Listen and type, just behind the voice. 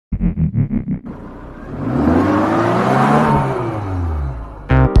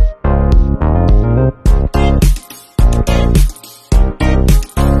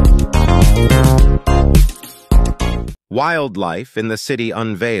Wildlife in the City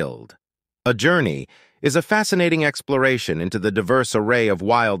Unveiled. A Journey is a fascinating exploration into the diverse array of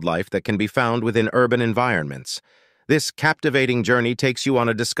wildlife that can be found within urban environments. This captivating journey takes you on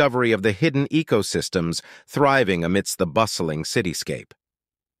a discovery of the hidden ecosystems thriving amidst the bustling cityscape.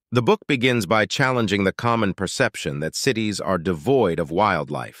 The book begins by challenging the common perception that cities are devoid of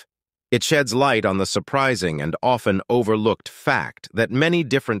wildlife. It sheds light on the surprising and often overlooked fact that many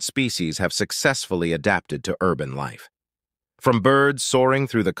different species have successfully adapted to urban life. From birds soaring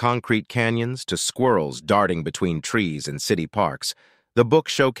through the concrete canyons to squirrels darting between trees in city parks, the book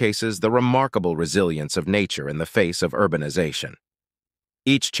showcases the remarkable resilience of nature in the face of urbanization.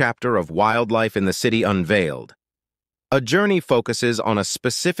 Each chapter of Wildlife in the City Unveiled. A journey focuses on a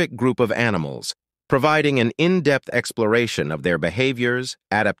specific group of animals, providing an in-depth exploration of their behaviors,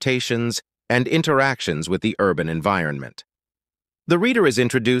 adaptations, and interactions with the urban environment. The reader is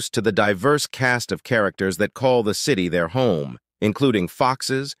introduced to the diverse cast of characters that call the city their home, including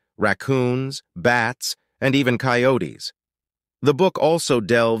foxes, raccoons, bats, and even coyotes. The book also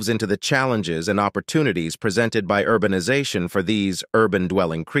delves into the challenges and opportunities presented by urbanization for these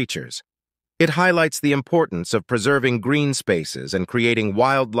urban-dwelling creatures. It highlights the importance of preserving green spaces and creating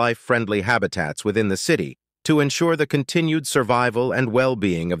wildlife-friendly habitats within the city to ensure the continued survival and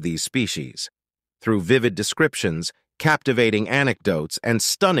well-being of these species. Through vivid descriptions, captivating anecdotes, and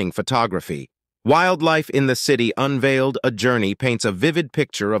stunning photography, Wildlife in the City Unveiled, A Journey paints a vivid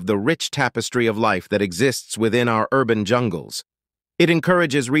picture of the rich tapestry of life that exists within our urban jungles. It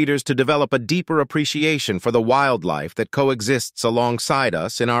encourages readers to develop a deeper appreciation for the wildlife that coexists alongside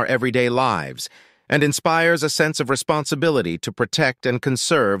us in our everyday lives, and inspires a sense of responsibility to protect and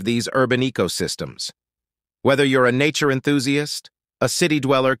conserve these urban ecosystems. Whether you're a nature enthusiast, a city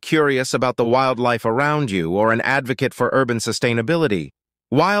dweller curious about the wildlife around you, or an advocate for urban sustainability,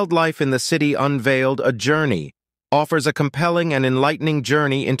 Wildlife in the City Unveiled, A Journey offers a compelling and enlightening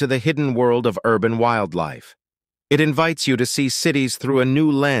journey into the hidden world of urban wildlife. It invites you to see cities through a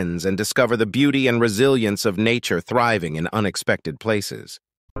new lens and discover the beauty and resilience of nature thriving in unexpected places.